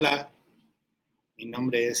Hola, mi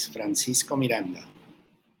nombre es Francisco Miranda.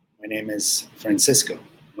 My name is Francisco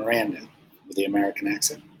Miranda with the American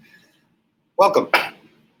accent. Welcome.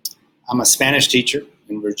 I'm a Spanish teacher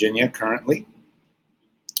in Virginia currently.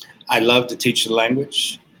 I love to teach the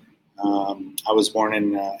language. I was born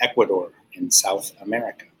in Ecuador in South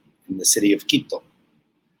America, in the city of Quito.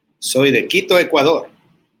 Soy de Quito, Ecuador.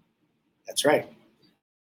 That's right.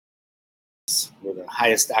 Where the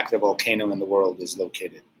highest active volcano in the world is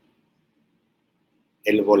located.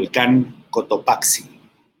 El volcán Cotopaxi.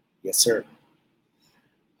 Yes, sir.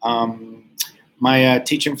 My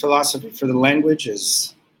teaching philosophy for the language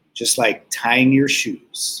is just like tying your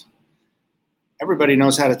shoes. Everybody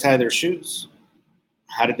knows how to tie their shoes.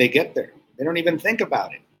 How did they get there? They don't even think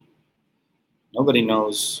about it. Nobody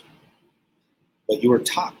knows, but you were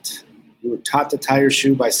taught. You were taught to tie your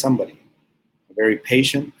shoe by somebody, a very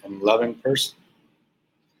patient and loving person.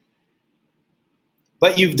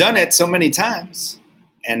 But you've done it so many times,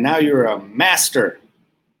 and now you're a master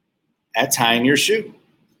at tying your shoe.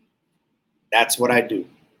 That's what I do.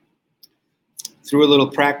 Through a little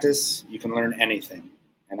practice, you can learn anything.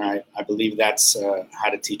 And I believe that's how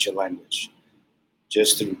to teach a language.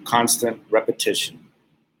 Just through constant repetition.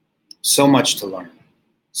 So much to learn.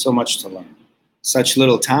 So much to learn. Such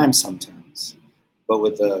little time sometimes. But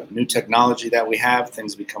with the new technology that we have,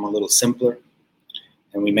 things become a little simpler.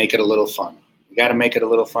 And we make it a little fun. We got to make it a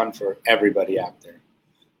little fun for everybody out there.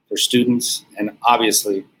 For students, and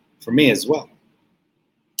obviously for me as well.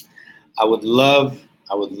 I would love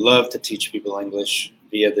to teach people English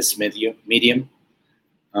via this medium.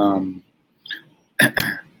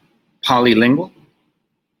 Polylingual.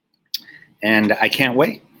 And I can't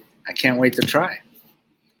wait. I can't wait to try.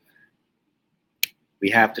 We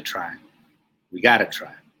have to try. We got to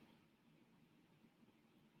try.